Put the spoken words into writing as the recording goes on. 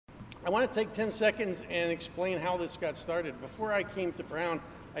I want to take 10 seconds and explain how this got started. Before I came to Brown,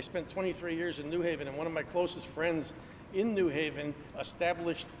 I spent 23 years in New Haven, and one of my closest friends in New Haven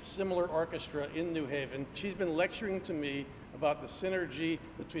established similar orchestra in New Haven. She's been lecturing to me about the synergy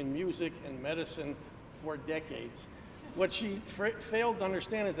between music and medicine for decades. What she failed to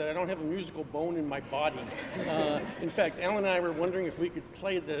understand is that I don't have a musical bone in my body. In fact, Alan and I were wondering if we could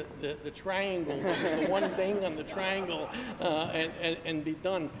play the triangle, the one thing on the triangle, and be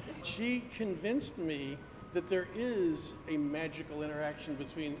done. She convinced me that there is a magical interaction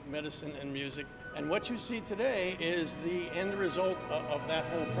between medicine and music. And what you see today is the end result of that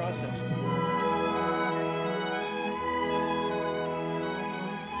whole process.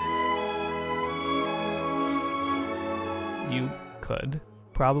 You could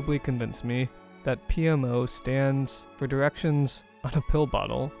probably convince me that PMO stands for directions on a pill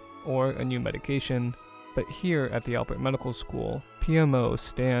bottle or a new medication, but here at the Albert Medical School, PMO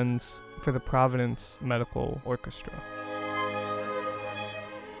stands for the Providence Medical Orchestra.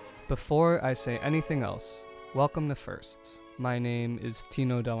 Before I say anything else, welcome to Firsts. My name is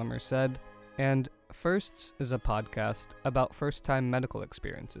Tino Della Merced, and Firsts is a podcast about first-time medical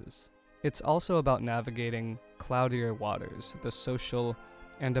experiences. It's also about navigating cloudier waters, the social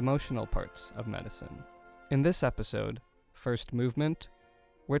and emotional parts of medicine. In this episode, First Movement,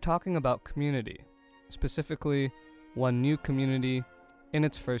 we're talking about community, specifically one new community in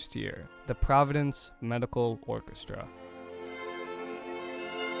its first year, the Providence Medical Orchestra.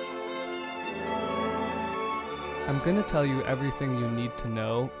 I'm going to tell you everything you need to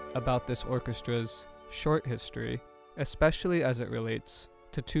know about this orchestra's short history, especially as it relates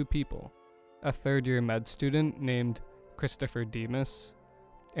to two people, a third-year med student named Christopher Demas,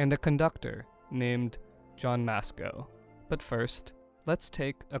 and a conductor named John Masco. But first, let's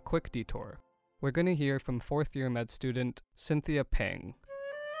take a quick detour. We're going to hear from fourth-year med student Cynthia Pang,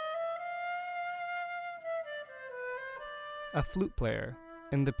 a flute player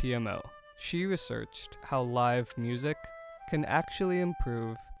in the PMO. She researched how live music can actually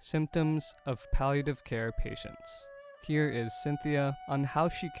improve symptoms of palliative care patients. Here is Cynthia on how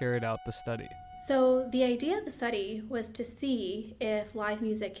she carried out the study. So the idea of the study was to see if live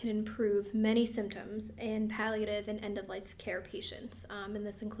music can improve many symptoms in palliative and end-of-life care patients. And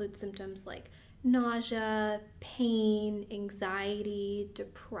this includes symptoms like nausea, pain, anxiety,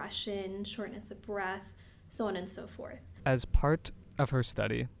 depression, shortness of breath, so on and so forth. As part of her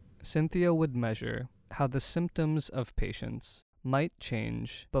study, Cynthia would measure how the symptoms of patients might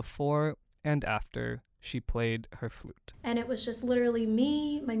change before and after she played her flute. And it was just literally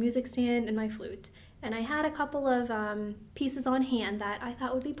me, my music stand, and my flute. And I had a couple of pieces on hand that I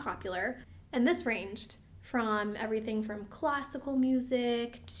thought would be popular. And this ranged from everything from classical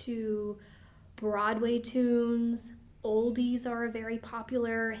music to Broadway tunes. Oldies are a very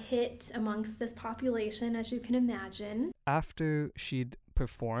popular hit amongst this population, as you can imagine. After she'd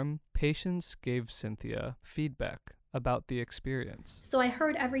perform, patients gave Cynthia feedback about the experience. So I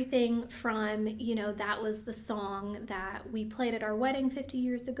heard everything from, that was the song that we played at our wedding 50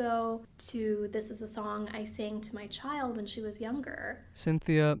 years ago, to this is a song I sang to my child when she was younger.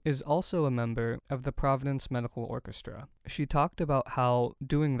 Cynthia is also a member of the Providence Medical Orchestra. She talked about how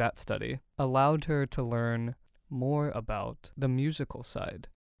doing that study allowed her to learn more about the musical side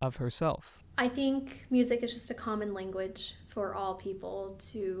of herself. I think music is just a common language for all people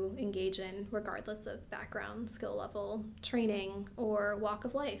to engage in, regardless of background, skill level, training, or walk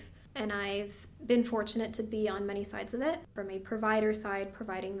of life. And I've been fortunate to be on many sides of it. From a provider side,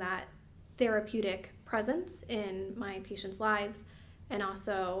 providing that therapeutic presence in my patients' lives, and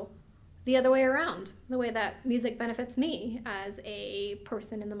also the other way around, the way that music benefits me as a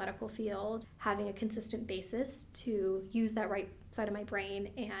person in the medical field, having a consistent basis to use that right side of my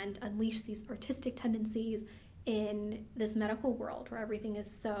brain and unleash these artistic tendencies in this medical world where everything is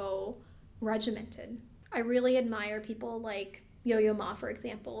so regimented. I really admire people like Yo-Yo Ma, for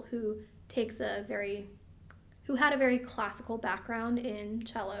example, who had a very classical background in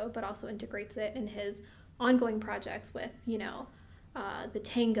cello, but also integrates it in his ongoing projects with, the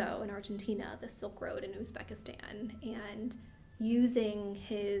tango in Argentina, the Silk Road in Uzbekistan, and using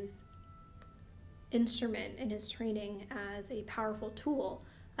his instrument and his training as a powerful tool.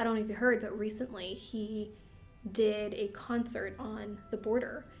 I don't know if you heard, but recently he did a concert on the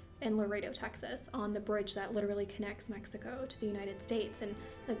border in Laredo, Texas, on the bridge that literally connects Mexico to the United States. And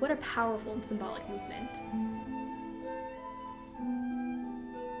what a powerful and symbolic movement.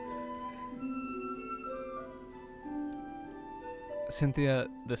 Cynthia,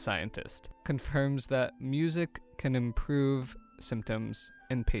 the scientist, confirms that music can improve symptoms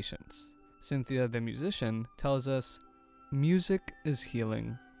in patients. Cynthia, the musician, tells us music is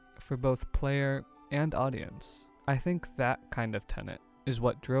healing for both player and audience. I think that kind of tenet is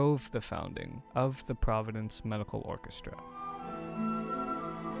what drove the founding of the Providence Medical Orchestra.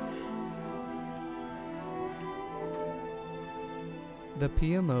 The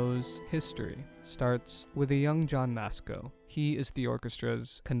PMO's history starts with a young John Masco. He is the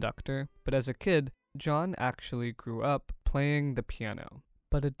orchestra's conductor, but as a kid, John actually grew up playing the piano.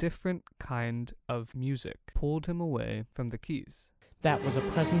 But a different kind of music pulled him away from the keys. That was a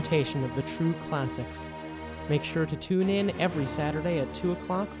presentation of the true classics. Make sure to tune in every Saturday at 2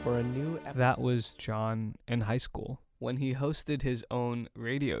 o'clock for a new episode. That was John in high school, when he hosted his own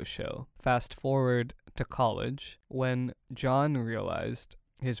radio show. Fast forward to college, when John realized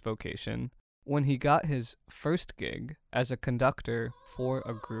his vocation, when he got his first gig as a conductor for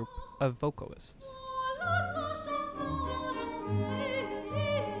a group of vocalists.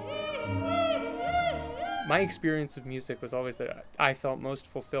 My experience of music was always that I felt most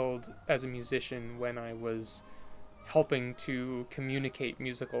fulfilled as a musician when I was helping to communicate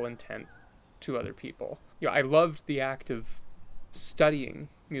musical intent to other people. I loved the act of studying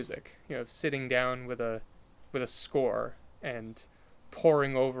music, of sitting down with a score and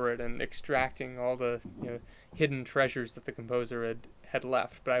poring over it and extracting all the hidden treasures that the composer had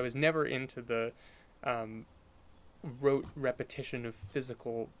left. But I was never into the rote repetition of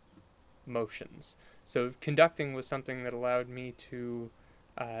physical motions. So conducting was something that allowed me to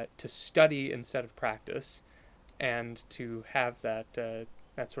study instead of practice, and to have that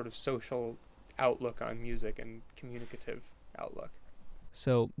sort of social outlook on music and communicative outlook.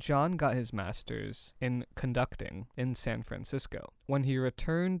 So John got his master's in conducting in San Francisco. When he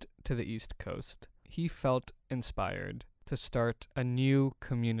returned to the East Coast, he felt inspired to start a new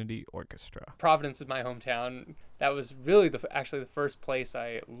community orchestra. Providence is my hometown. That was really actually the first place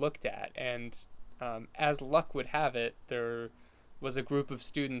I looked at, and as luck would have it, there was a group of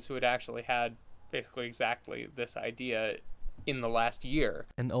students who had actually had basically exactly this idea in the last year.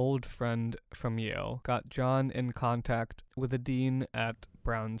 An old friend from Yale got John in contact with the dean at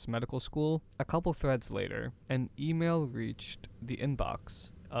Brown's Medical School. A couple threads later, an email reached the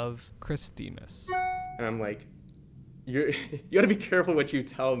inbox of Chris Demas. And I'm like, you gotta be careful what you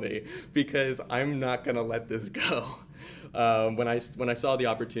tell me, because I'm not gonna let this go. When I saw the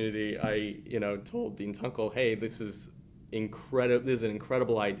opportunity, I told Dean Tunkel, hey, this is incredible. This is an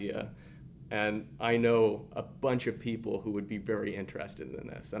incredible idea, and I know a bunch of people who would be very interested in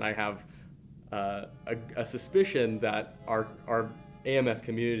this. And I have a suspicion that our AMS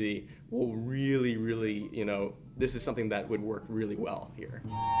community will really, really, this is something that would work really well here.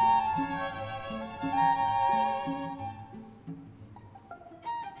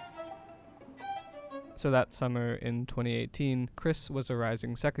 So that summer in 2018, Chris was a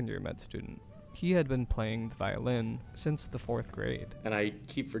rising second-year med student. He had been playing the violin since the 4th grade. And I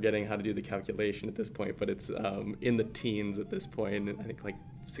keep forgetting how to do the calculation at this point, but it's in the teens at this point, I think like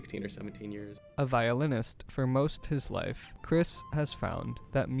 16 or 17 years. A violinist for most his life, Chris has found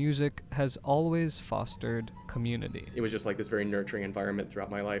that music has always fostered community. It was just like this very nurturing environment throughout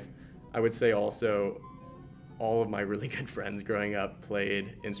my life. I would say also all of my really good friends growing up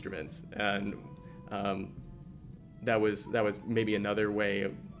played instruments, and that was maybe another way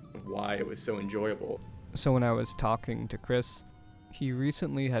of why it was so enjoyable. So when I was talking to Chris, he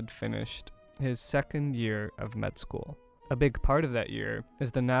recently had finished his 2nd year of med school. A big part of that year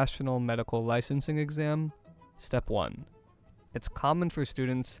is the National Medical Licensing Exam, Step 1. It's common for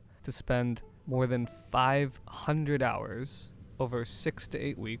students to spend more than 500 hours over 6 to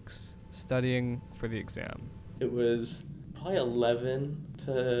 8 weeks studying for the exam. It was probably 11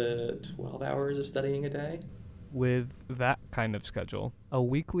 to 12 hours of studying a day. With that kind of schedule, a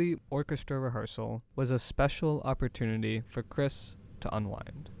weekly orchestra rehearsal was a special opportunity for Chris to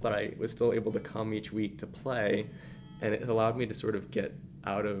unwind. But I was still able to come each week to play, and it allowed me to sort of get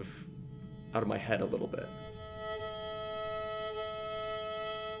out of my head a little bit.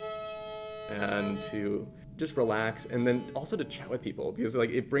 And to just relax, and then also to chat with people, because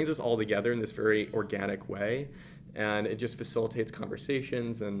it brings us all together in this very organic way, and it just facilitates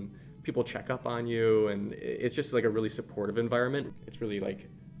conversations, and people check up on you, and it's just like a really supportive environment. It's really like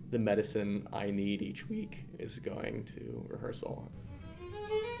the medicine I need each week is going to rehearsal.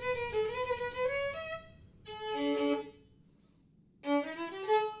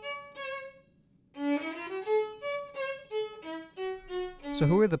 So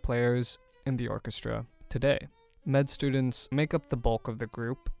who are the players in the orchestra today? Med students make up the bulk of the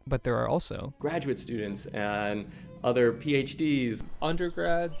group, but there are also graduate students and other PhDs,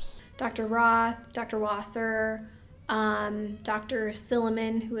 undergrads, Dr. Roth, Dr. Wasser, Dr.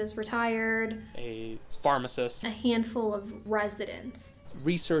 Silliman, who is retired, a pharmacist, a handful of residents.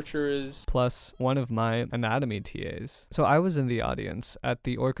 researchers. plus one of my anatomy TAs. So I was in the audience at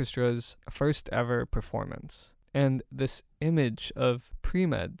the orchestra's first ever performance. And this image of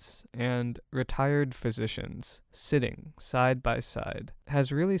pre-meds and retired physicians sitting side by side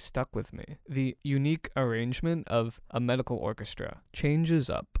has really stuck with me. The unique arrangement of a medical orchestra changes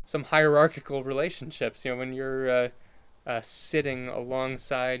up. Some hierarchical relationships, when you're sitting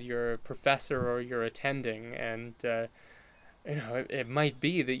alongside your professor or your attending, and it might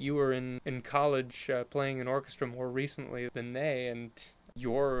be that you were in college playing an orchestra more recently than they, and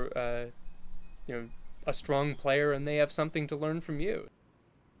you're a strong player and they have something to learn from you.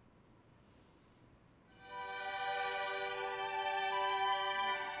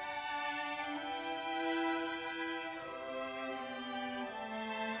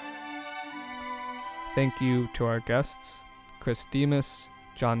 Thank you to our guests, Chris Demas,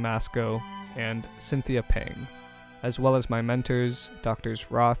 John Masco, and Cynthia Pang, as well as my mentors, Drs.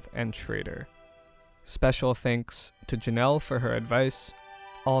 Roth and Schrader. Special thanks to Janelle for her advice.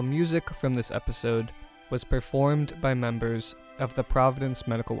 All music from this episode was performed by members of the Providence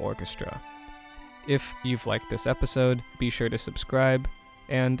Medical Orchestra. If you've liked this episode, be sure to subscribe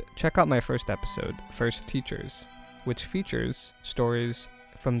and check out my first episode, First Teachers, which features stories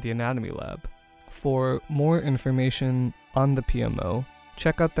from the Anatomy Lab. For more information on the PMO,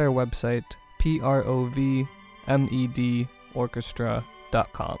 check out their website,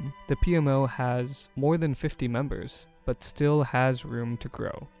 provmedorchestra.com. The PMO has more than 50 members, but still has room to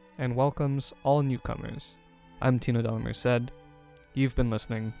grow, and welcomes all newcomers. I'm Tino Delmerced. You've been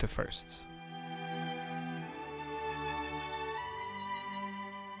listening to Firsts.